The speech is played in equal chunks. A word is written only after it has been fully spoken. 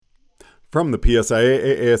From the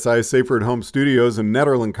PSIA ASI Safer at Home Studios in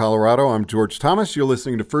Nederland, Colorado, I'm George Thomas. You're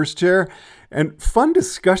listening to First Chair. And fun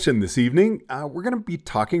discussion this evening. We're going to be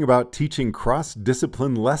talking about teaching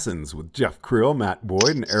cross-discipline lessons with Jeff Krill, Matt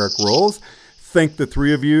Boyd, and Eric Rolls. Thank the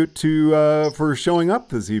three of you for showing up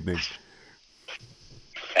this evening.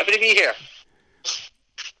 Happy to be here.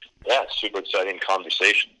 Yeah, super exciting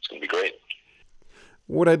conversation. It's going to be great.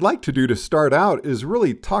 What I'd like to do to start out is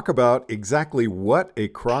really talk about exactly what a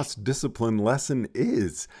cross-discipline lesson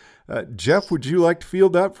is. Jeff, would you like to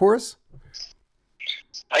field that for us?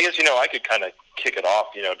 I guess, I could kind of kick it off,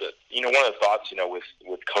 one of the thoughts,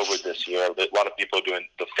 with COVID this year, that a lot of people are doing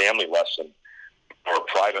the family lesson or a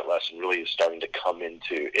private lesson really is starting to come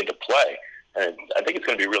into play. And I think it's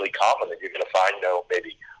going to be really common that you're going to find,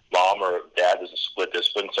 maybe mom or dad is a split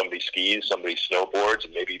discipline. Somebody skis, somebody snowboards,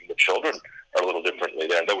 and maybe even the children are a little differently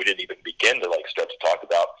there. And then we didn't even begin to start to talk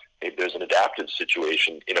about maybe there's an adaptive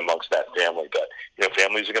situation in amongst that family. But,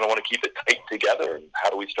 families are going to want to keep it tight together. And how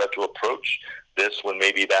do we start to approach this when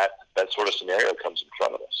maybe that sort of scenario comes in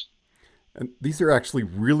front of us? And these are actually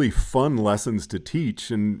really fun lessons to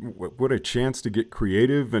teach, and what a chance to get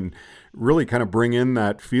creative and really kind of bring in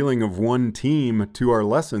that feeling of one team to our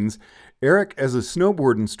lessons. Eric, as a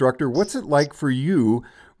snowboard instructor, what's it like for you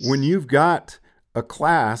when you've got a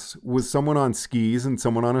class with someone on skis and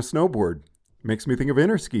someone on a snowboard? Makes me think of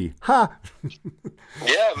Interski. Ha!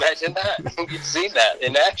 Yeah, imagine that. You've seen that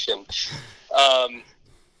in action.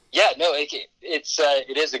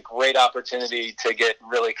 It is a great opportunity to get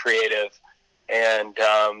really creative, and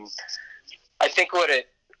I think what it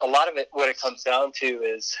comes down to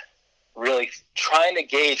is really trying to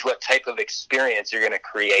gauge what type of experience you're going to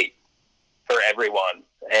create for everyone,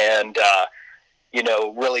 and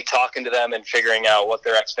really talking to them and figuring out what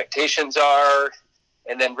their expectations are,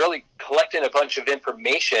 and then really collecting a bunch of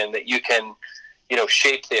information that you can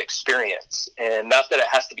shape the experience. And not that it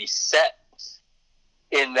has to be set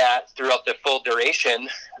in that throughout the full duration,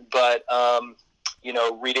 but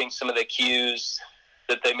reading some of the cues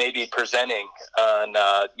that they may be presenting on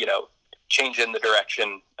changing the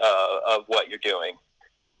direction of what you're doing.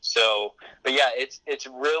 So, but yeah, it's a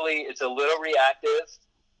little reactive.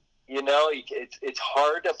 It's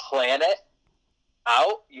hard to plan it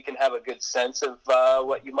out. You can have a good sense of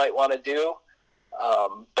what you might want to do,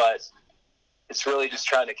 but it's really just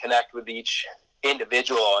trying to connect with each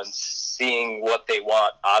individual and seeing what they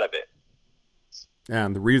want out of it.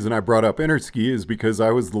 And the reason I brought up Interski is because I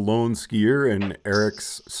was the lone skier in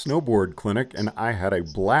Eric's snowboard clinic, and I had a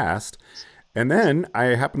blast. And then I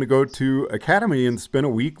happened to go to Academy and spend a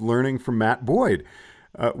week learning from Matt Boyd,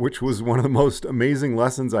 which was one of the most amazing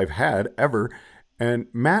lessons I've had ever. And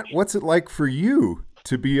Matt, what's it like for you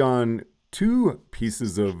to be on two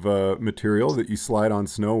pieces of material that you slide on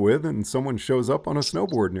snow with, and someone shows up on a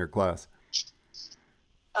snowboard in your class?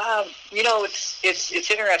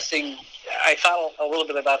 It's interesting. I thought a little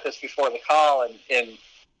bit about this before the call, and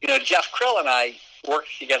Jeff Krill and I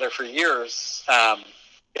worked together for years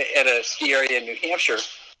at a ski area in New Hampshire,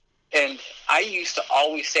 and I used to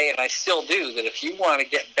always say, and I still do, that if you want to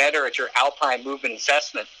get better at your alpine movement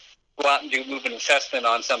assessment, go out and do movement assessment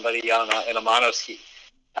on somebody in a monoski,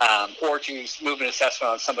 or do movement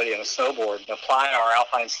assessment on somebody on a snowboard, and apply our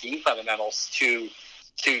alpine skiing fundamentals to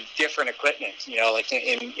different equipment. Like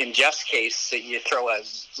in Jeff's case, you throw a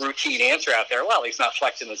routine answer out there. Well, he's not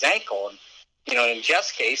flexing his ankle, and in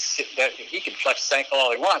Jeff's case, that he can flex his ankle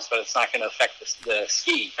all he wants, but it's not going to affect the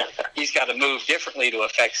ski. He's got to move differently to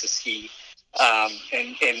affect the ski,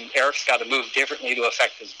 and Eric's got to move differently to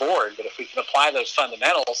affect his board. But if we can apply those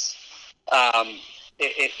fundamentals,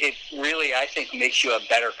 it really, I think, makes you a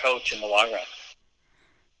better coach in the long run.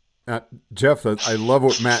 Jeff, I love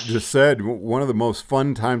what Matt just said. One of the most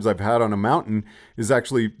fun times I've had on a mountain is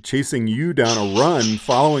actually chasing you down a run,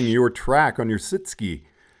 following your track on your sit ski.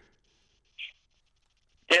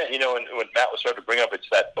 Yeah, and what Matt was starting to bring up, it's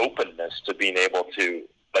that openness to being able to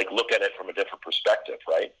look at it from a different perspective,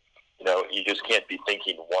 right? You just can't be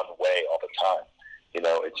thinking one way all the time.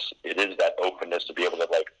 It is that openness to be able to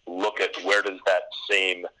look at where does that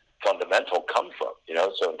same fundamental come from,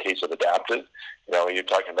 so in case of adaptive, you're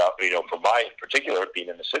talking about, for my particular being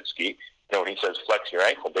in the sit ski, when he says flex your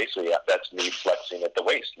ankle, basically that's me flexing at the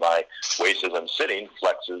waist. My waist as I'm sitting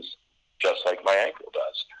flexes just like my ankle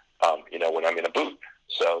does, when I'm in a boot.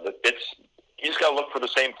 So you just got to look for the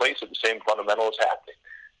same place where the same fundamental is happening.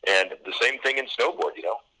 And the same thing in snowboard,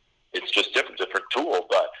 it's just different tool,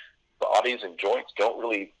 but bodies and joints don't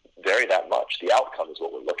really vary that much. The outcome is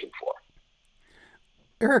what we're looking for.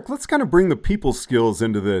 Eric, let's kind of bring the people skills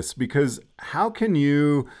into this, because how can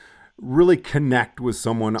you really connect with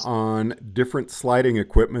someone on different sliding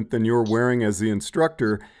equipment than you're wearing as the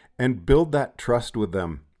instructor and build that trust with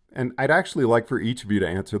them? And I'd actually like for each of you to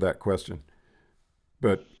answer that question.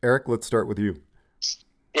 But Eric, let's start with you.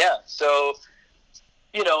 Yeah. So,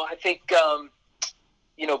 I think,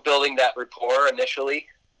 building that rapport initially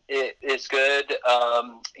is good.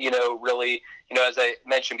 Really, as I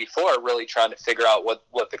mentioned before, really trying to figure out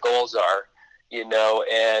what the goals are,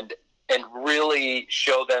 and really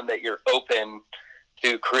show them that you're open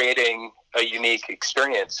to creating a unique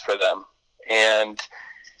experience for them. And,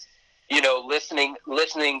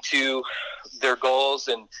 listening to their goals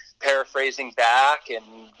and paraphrasing back. And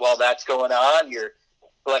while that's going on, you're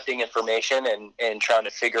collecting information and trying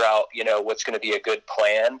to figure out, what's going to be a good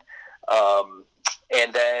plan.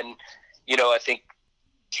 And then, I think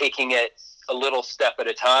taking it a little step at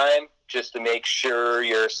a time just to make sure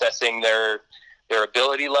you're assessing their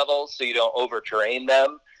ability levels so you don't overtrain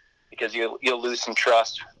them, because you'll lose some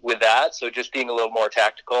trust with that. So just being a little more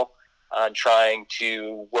tactical on trying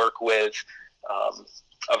to work with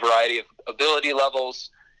a variety of ability levels,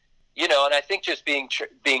 and I think just being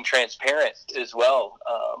transparent as well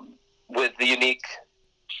with the unique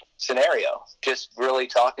scenario, just really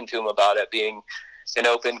talking to them about it, being an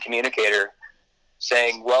open communicator,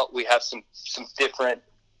 saying, well, we have some different,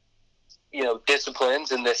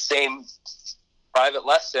 disciplines in this same private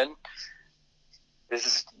lesson.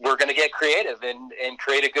 We're going to get creative and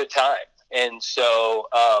create a good time. And so,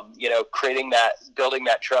 building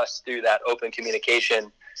that trust through that open communication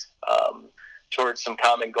towards some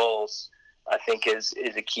common goals, I think is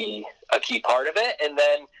a key part of it. And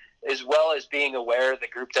then, as well as being aware of the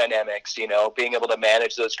group dynamics, being able to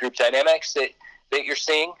manage those group dynamics that you're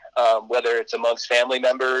seeing, whether it's amongst family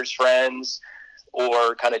members, friends,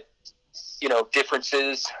 or kind of,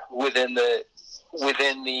 differences within the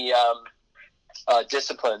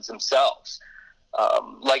disciplines themselves.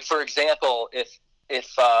 Like, for example, if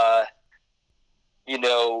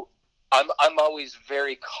I'm always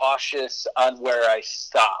very cautious on where I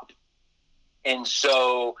stop. And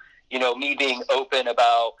so, me being open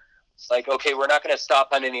about, like, okay, we're not going to stop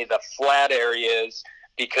on any of the flat areas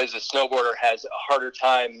because the snowboarder has a harder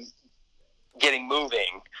time getting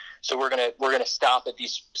moving. So we're gonna stop at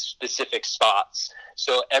these specific spots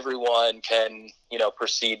so everyone can,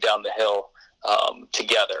 proceed down the hill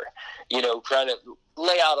together. Trying to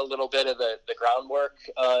lay out a little bit of the groundwork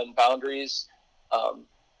and boundaries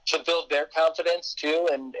to build their confidence too,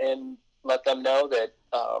 and let them know that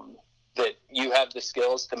that you have the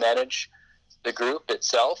skills to manage the group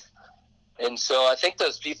itself. And so I think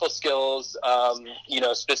those people skills,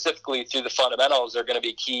 specifically through the fundamentals, are going to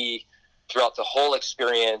be key throughout the whole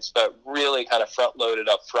experience, but really kind of front loaded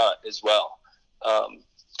up front as well,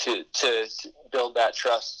 to build that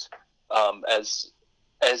trust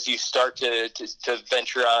as you start to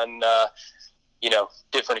venture on,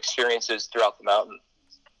 different experiences throughout the mountain.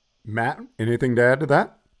 Matt, anything to add to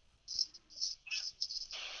that?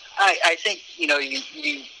 I think,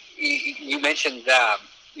 you mentioned,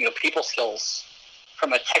 people skills.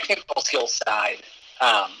 From a technical skills side,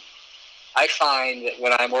 I find that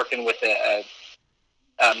when I'm working with a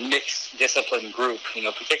mixed discipline group,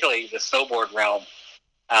 particularly the snowboard realm,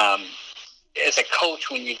 as a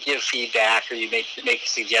coach, when you give feedback or you make a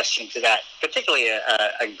suggestion to that, particularly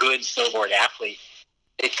a good snowboard athlete,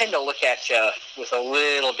 they tend to look at you with a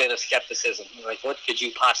little bit of skepticism. Like, what could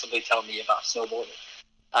you possibly tell me about snowboarding?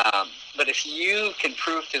 But if you can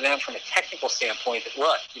prove to them from a technical standpoint that,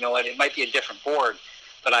 look, you know what, it might be a different board,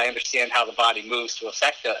 but I understand how the body moves to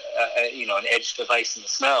affect an edge device in the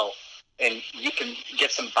snow, and you can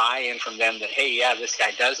get some buy-in from them that, hey, yeah, this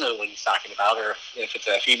guy does know what he's talking about, or if it's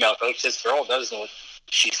a female coach, this girl does know what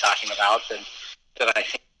she's talking about, then I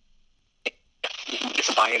think you can get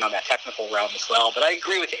some buy-in on that technical realm as well. But I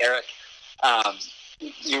agree with Eric.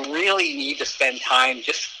 You really need to spend time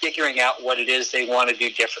just figuring out what it is they want to do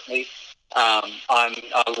differently on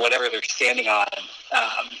whatever they're standing on,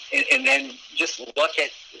 and then just look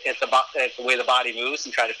at the way the body moves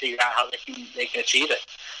and try to figure out how they can achieve it.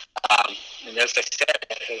 And as I said,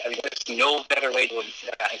 there's no better way to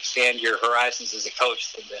expand your horizons as a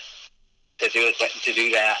coach than to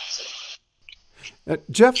do that. So.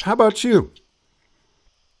 Jeff, how about you?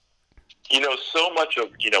 So much of,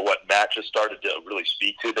 what Matt just started to really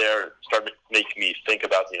speak to there, started making me think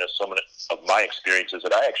about, so many of my experiences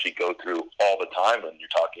that I actually go through all the time when you're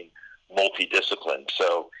talking multidiscipline.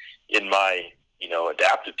 So in my,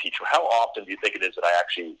 adaptive teacher, how often do you think it is that I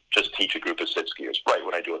actually just teach a group of sit skiers? Right,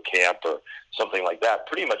 when I do a camp or something like that,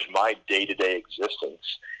 pretty much my day-to-day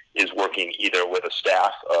existence is working either with a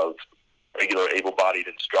staff of regular able-bodied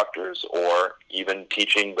instructors or even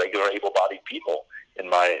teaching regular able-bodied people in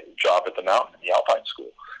my job at the mountain in the Alpine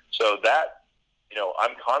School. So that,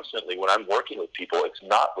 I'm constantly, when I'm working with people, it's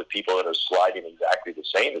not with people that are sliding exactly the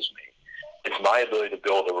same as me. It's my ability to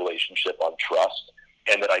build a relationship on trust,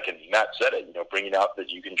 and that I can, Matt said it, bringing out that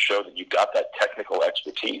you can show that you've got that technical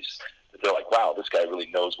expertise, that they're like, wow, this guy really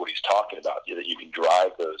knows what he's talking about, that you can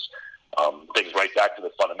drive those things right back to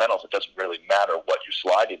the fundamentals. It doesn't really matter what you're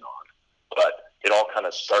sliding on, but it all kind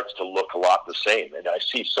of starts to look a lot the same. And I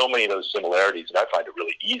see so many of those similarities, and I find it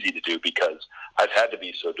really easy to do because I've had to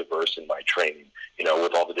be so diverse in my training,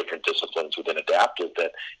 with all the different disciplines within adaptive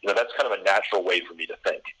that, that's kind of a natural way for me to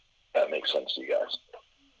think. That makes sense to you guys.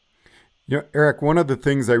 Eric, one of the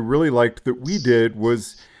things I really liked that we did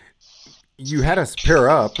was you had us pair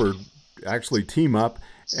up, or actually team up,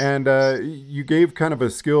 and you gave kind of a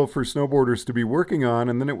skill for snowboarders to be working on,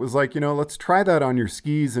 and then it was like, let's try that on your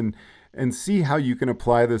skis and see how you can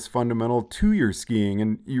apply this fundamental to your skiing.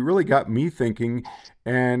 And you really got me thinking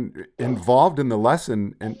and involved in the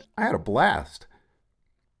lesson, and I had a blast.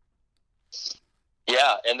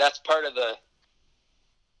 Yeah, and that's part of the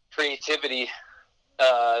creativity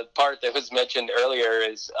part that was mentioned earlier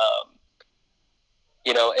is,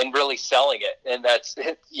 and really selling it. And that's,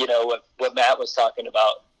 what Matt was talking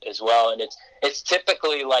about as well. And it's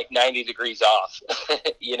typically like 90 degrees off,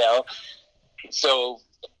 So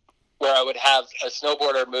where I would have a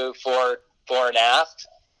snowboarder move fore and aft,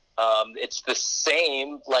 it's the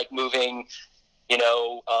same like moving,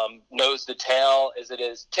 nose to tail as it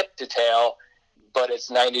is tip to tail, but it's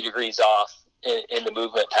 90 degrees off in the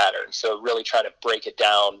movement pattern. So really try to break it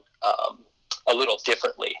down a little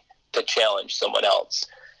differently to challenge someone else.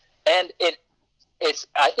 And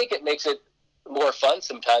I think it makes it more fun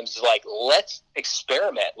sometimes. Like, let's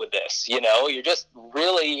experiment with this. You're just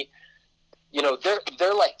really,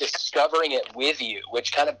 they're like discovering it with you,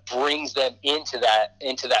 which kind of brings them into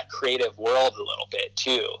that creative world a little bit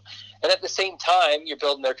too. And at the same time, you're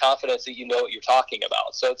building their confidence that you know what you're talking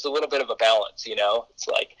about. So it's a little bit of a balance, It's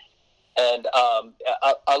like, and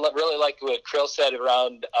I really like what Krill said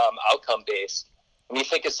around outcome based. When you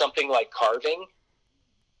think of something like carving,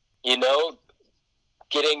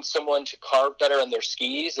 getting someone to carve better on their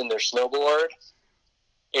skis and their snowboard,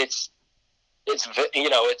 it's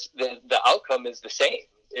the outcome is the same.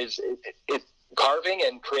 It's carving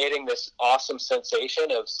and creating this awesome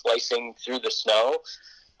sensation of slicing through the snow.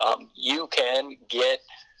 You can get,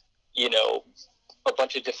 a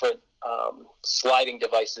bunch of different sliding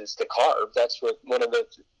devices to carve. That's what one of the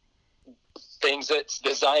things it's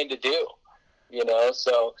designed to do,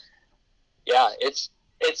 So yeah, it's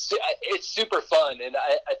super fun, and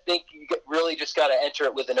I think you really just got to enter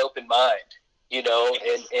it with an open mind,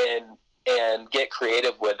 and get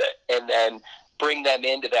creative with it, and then bring them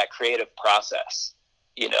into that creative process,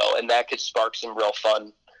 and that could spark some real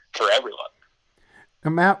fun for everyone. Now,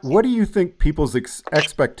 Matt, what do you think people's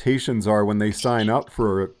expectations are when they sign up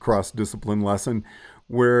for a cross-discipline lesson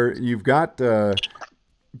where you've got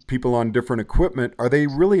people on different equipment? Are they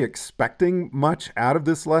really expecting much out of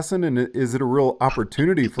this lesson? And is it a real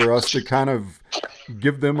opportunity for us to kind of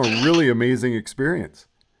give them a really amazing experience?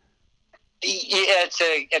 Yeah,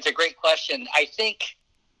 it's a great question. I think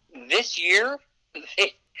this year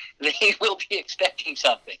they will be expecting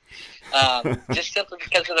something, just simply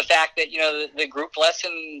because of the fact that the group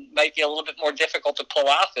lesson might be a little bit more difficult to pull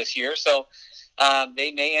off this year. So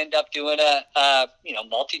they may end up doing a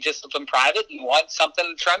multi-discipline private and want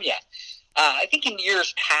something from you. I think in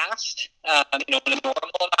years past, in a normal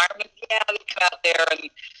environment, they come out there and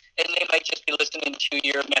they might just be listening to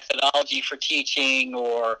your methodology for teaching,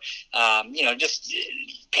 or just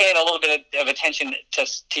paying a little bit of attention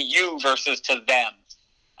to you versus to them.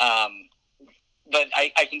 But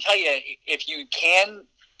I can tell you, if you can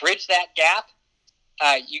bridge that gap,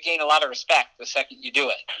 you gain a lot of respect the second you do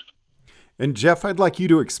it. And Jeff, I'd like you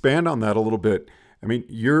to expand on that a little bit. I mean,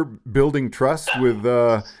 you're building trust with,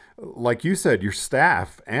 like you said, your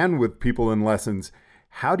staff and with people in lessons.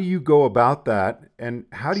 How do you go about that? And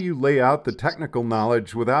how do you lay out the technical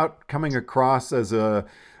knowledge without coming across as a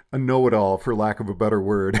know-it-all, for lack of a better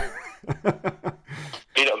word?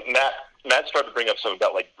 Matt started to bring up something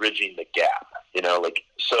about like bridging the gap,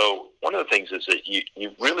 so one of the things is that you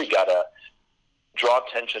really got to draw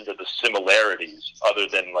attention to the similarities other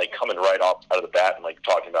than like coming right off out of the bat and like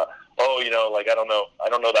talking about, I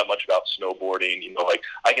don't know that much about snowboarding,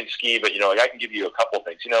 I can ski, but I can give you a couple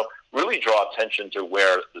things, really draw attention to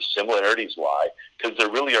where the similarities lie, because there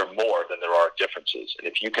really are more than there are differences. And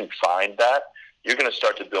if you can find that, you're going to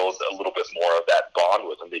start to build a little bit more of that bond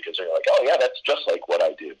with them, because they're like, oh yeah, that's just like what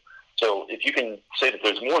I do. So if you can say that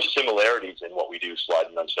there's more similarities in what we do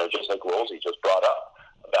sliding on snow, just like Rosie just brought up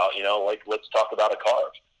about, like let's talk about a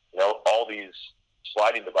carve. All these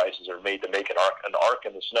sliding devices are made to make an arc. An arc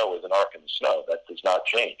in the snow is an arc in the snow. That does not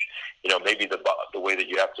change. Maybe the way that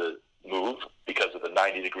you have to move because of the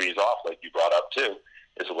 90 degrees off, like you brought up too,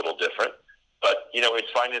 is a little different. But,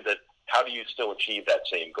 it's finding that how do you still achieve that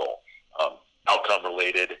same goal? Outcome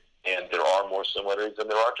related, and there are more similarities than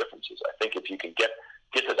there are differences. I think if you can get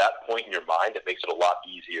to that point in your mind, it makes it a lot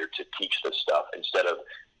easier to teach this stuff instead of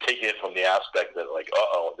taking it from the aspect that like,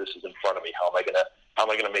 this is in front of me. How am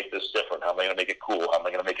I gonna make this different? How am I gonna make it cool? How am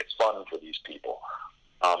I gonna make it fun for these people?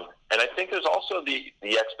 And I think there's also the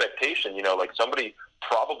expectation. Like somebody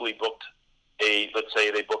probably booked let's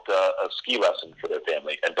say they booked a ski lesson for their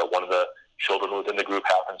family, but one of the children within the group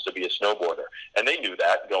happens to be a snowboarder, and they knew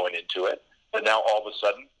that going into it. But now all of a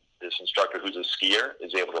sudden, this instructor who's a skier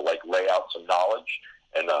is able to lay out some knowledge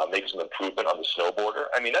and make some improvement on the snowboarder.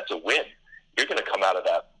 I mean, that's a win. You're going to come out of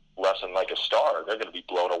that lesson like a star. They're going to be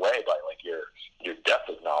blown away by your depth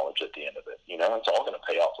of knowledge at the end of it. It's all going to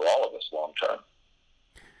pay off for all of us long term.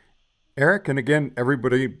 Eric, and again,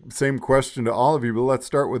 everybody, same question to all of you, but let's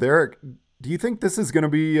start with Eric. Do you think this is going to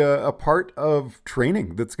be a part of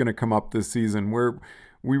training that's going to come up this season where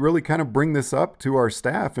we really kind of bring this up to our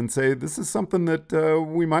staff and say, this is something that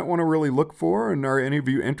we might want to really look for? And are any of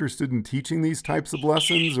you interested in teaching these types of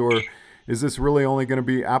lessons? Or is this really only going to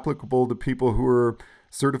be applicable to people who are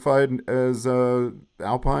certified as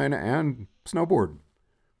alpine and snowboard?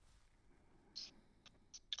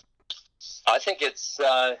 I think it's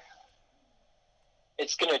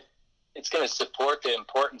going to support the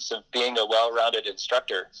importance of being a well-rounded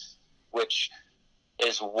instructor, which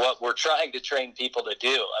is what we're trying to train people to do.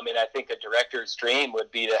 I mean, I think a director's dream would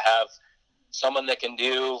be to have someone that can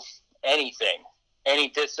do anything, any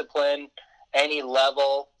discipline, any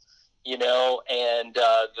level, and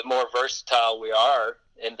the more versatile we are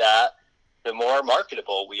in that, the more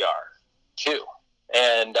marketable we are too.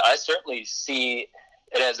 And I certainly see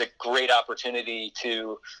it as a great opportunity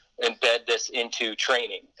to embed this into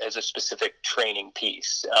training as a specific training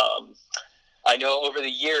piece. I know over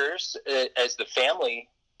the years, as the family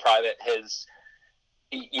private has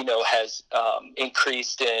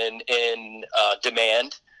increased in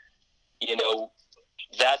demand,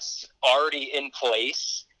 that's already in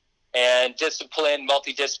place, and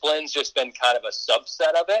multidiscipline's just been kind of a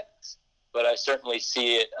subset of it. But I certainly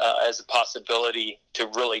see it as a possibility to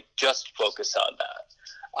really just focus on that.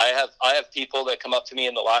 I have people that come up to me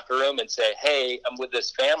in the locker room and say, "Hey, I'm with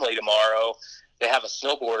this family tomorrow. They have a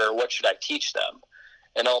snowboarder. What should I teach them?"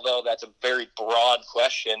 And although that's a very broad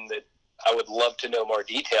question that I would love to know more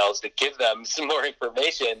details to give them some more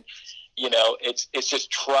information, it's just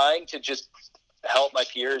trying to just help my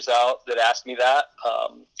peers out that ask me that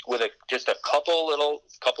with just a couple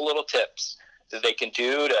little tips that they can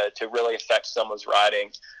do to really affect someone's riding.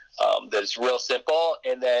 That is real simple.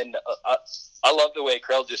 And then I love the way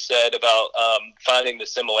Krill just said about finding the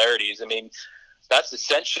similarities. I mean, that's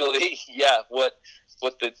essentially, what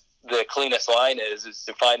the cleanest line is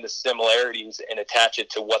to find the similarities and attach it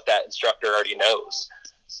to what that instructor already knows,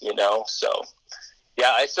 So,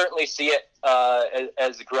 I certainly see it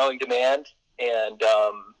as a growing demand and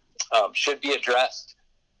should be addressed.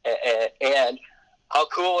 And how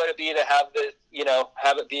cool would it be to have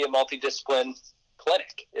have it be a multidiscipline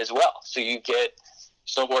clinic as well? So you get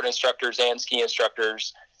snowboard instructors and ski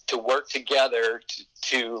instructors to work together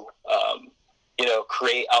to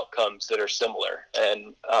create outcomes that are similar.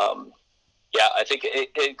 And I think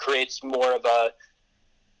it creates more of a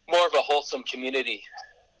wholesome community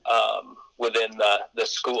within the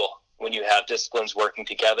school when you have disciplines working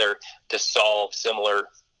together to solve similar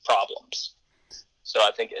problems. So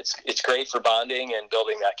I think it's great for bonding and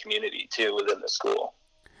building that community too within the school.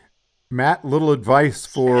 Matt, little advice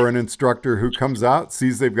for an instructor who comes out,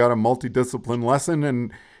 sees they've got a multidiscipline lesson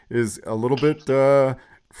and is a little bit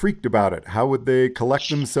freaked about it. How would they collect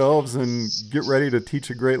themselves and get ready to teach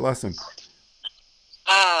a great lesson?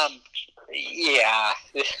 I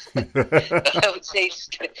would say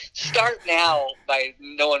start now by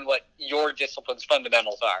knowing what your discipline's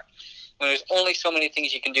fundamentals are. When there's only so many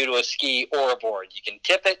things you can do to a ski or a board. You can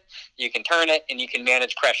tip it, you can turn it, and you can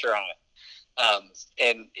manage pressure on it.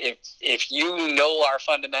 And if you know our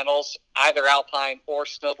fundamentals, either alpine or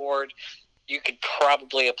snowboard, you could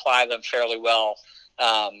probably apply them fairly well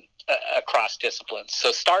across disciplines.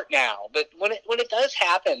 So start now. But when it does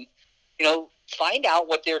happen, find out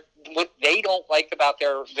what they don't like about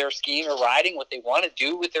their skiing or riding, what they want to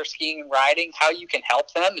do with their skiing and riding, how you can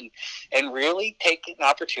help them, and really take an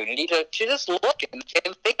opportunity to just look and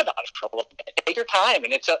think about it for a little bit. Take your time,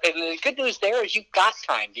 and the good news there is you've got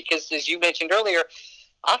time, because as you mentioned earlier,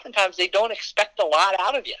 oftentimes they don't expect a lot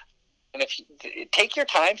out of you. And if you take your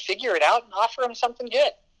time, figure it out, and offer them something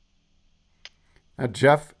good. Now,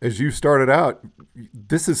 Jeff, as you started out,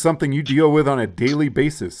 this is something you deal with on a daily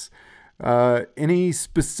basis. Any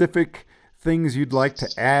specific things you'd like to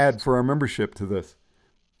add for our membership to this?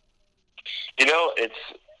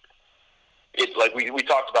 It's like we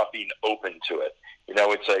talked about being open to it.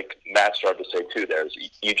 It's like Matt started to say too,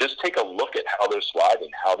 you just take a look at how they're sliding,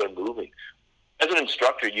 how they're moving. As an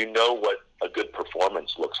instructor, you know what a good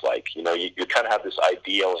performance looks like. You kind of have this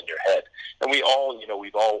ideal in your head. And we've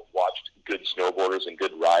all watched good snowboarders and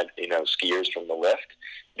good skiers from the lift.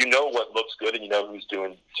 You know what looks good, and you know who's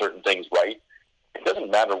doing certain things right. It doesn't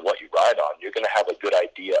matter what you ride on. You're going to have a good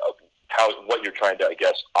idea of what you're trying to, I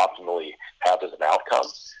guess, optimally have as an outcome.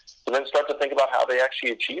 And then start to think about how they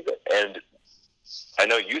actually achieve it. And I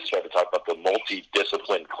know you started to talk about the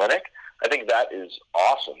multi-discipline clinic. I think that is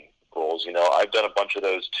awesome. Goals. I've done a bunch of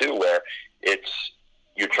those too, where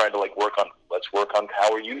you're trying to let's work on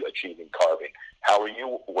how are you achieving carving? How are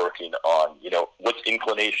you working on, what's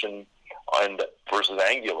inclination and versus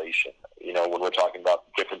angulation? When we're talking about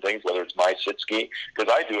different things, whether it's my sit ski, because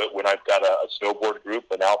I do it when I've got a snowboard group,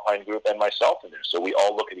 an alpine group, and myself in there. So we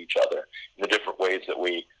all look at each other in the different ways that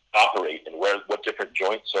we operate and what different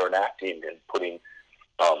joints are enacting and putting,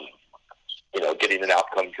 getting an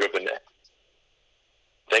outcome driven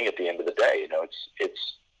thing at the end of the day.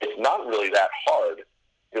 It's not really that hard,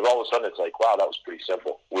 because all of a sudden it's like, wow, that was pretty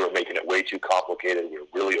simple. We were making it way too complicated. We were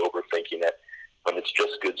really overthinking it when it's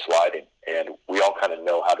just good sliding, and we all kind of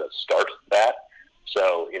know how to start that.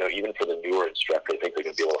 So even for the newer instructor, I think they're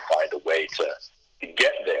going to be able to find a way to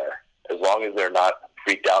get there, as long as they're not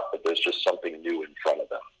freaked out that there's just something new in front of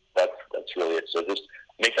them. That's really it. So just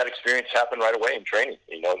make that experience happen right away in training,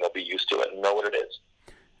 and they'll be used to it and know what it is.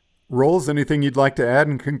 Rolls, anything you'd like to add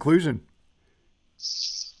in conclusion?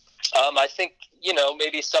 I think,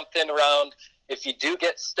 maybe something around, if you do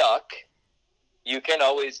get stuck, you can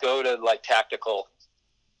always go to a tactical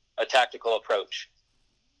approach.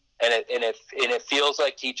 And it feels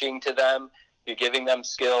like teaching to them, you're giving them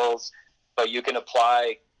skills, but you can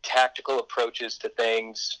apply tactical approaches to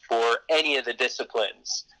things for any of the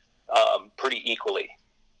disciplines pretty equally.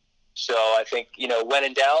 So I think, when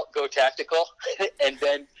in doubt, go tactical, and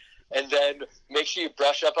then make sure you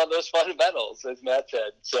brush up on those fundamentals, as Matt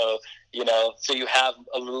said. So, so you have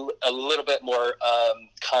a little bit more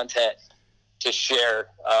content to share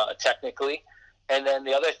technically. And then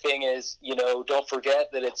the other thing is, don't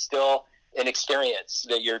forget that it's still an experience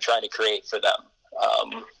that you're trying to create for them.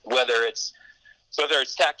 Whether it's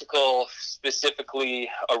tactical specifically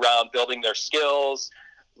around building their skills,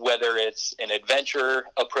 whether it's an adventure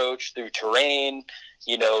approach through terrain,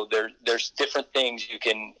 there's different things you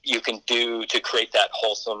can do to create that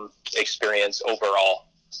wholesome experience overall,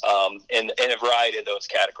 in a variety of those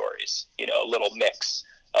categories, a little mix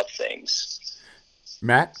of things.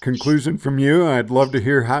 Matt, conclusion from you. I'd love to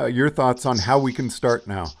hear your thoughts on how we can start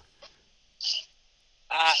now.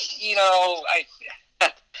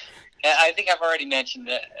 I think I've already mentioned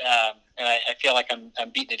that, and I feel like I'm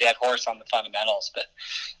beating a dead horse on the fundamentals, but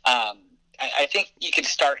I think you can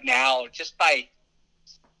start now just by,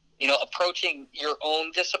 approaching your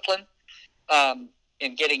own discipline,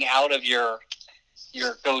 and getting out of your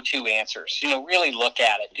go-to answers. Really look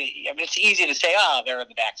at it. I mean, it's easy to say, they're in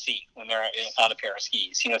the back seat when they're on a pair of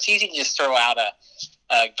skis. It's easy to just throw out a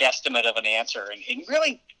guesstimate of an answer, and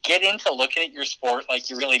really get into looking at your sport like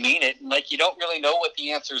you really mean it, and like you don't really know what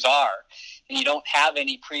the answers are, and you don't have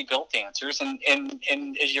any pre-built answers. And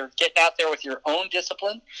as you're getting out there with your own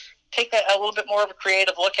discipline, take a little bit more of a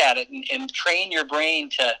creative look at it, and train your brain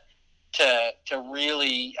to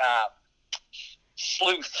really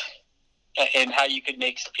sleuth in how you could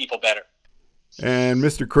make people better. And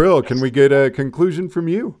Mr. Krill, can we get a conclusion from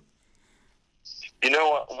you?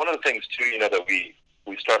 One of the things too, that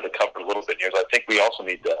we started to cover a little bit here is I think we also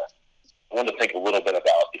need to think a little bit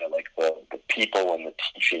about, the people and the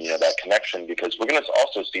teaching, that connection, because we're going to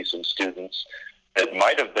also see some students that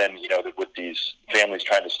might have been, with these families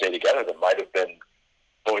trying to stay together, that might have been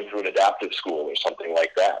going through an adaptive school or something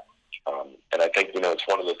like that. And I think, it's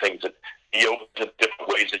one of the things that be open to different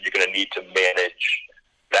ways that you're going to need to manage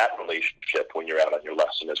that relationship when you're out on your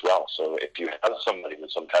lesson as well. So if you have somebody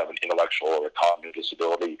with some kind of an intellectual or a cognitive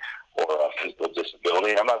disability or a physical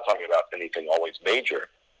disability, I'm not talking about anything always major,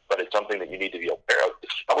 but it's something that you need to be aware of.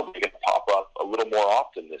 probably going to pop up a little more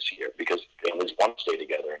often this year because families want to stay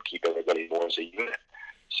together and keep everybody more as a unit.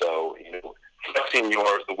 So, flexing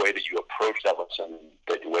the way that you approach that lesson,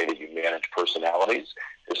 the way that you manage personalities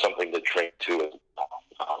is something to train to as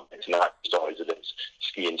well. It's not just always it is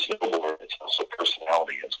ski and snowboard, it's also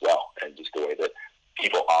personality as well, and just the way that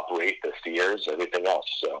people operate, the fears, everything else.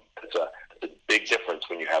 So it's a big difference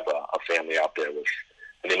when you have a family out there with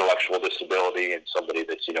an intellectual disability and somebody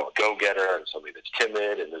that's, a go-getter and somebody that's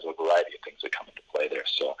timid, and there's a variety of things that come into play there.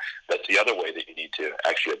 So that's the other way that you need to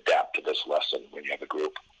actually adapt to this lesson when you have a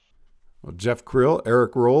group. Well, Jeff Krill,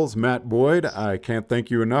 Eric Rolls, Matt Boyd, I can't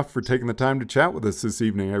thank you enough for taking the time to chat with us this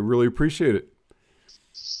evening. I really appreciate it.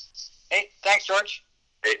 Hey, thanks, George.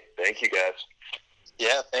 Hey, thank you, guys.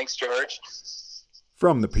 Yeah, thanks, George.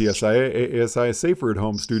 From the PSIA ASI Safer at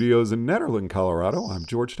Home studios in Nederland, Colorado, I'm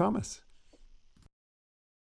George Thomas.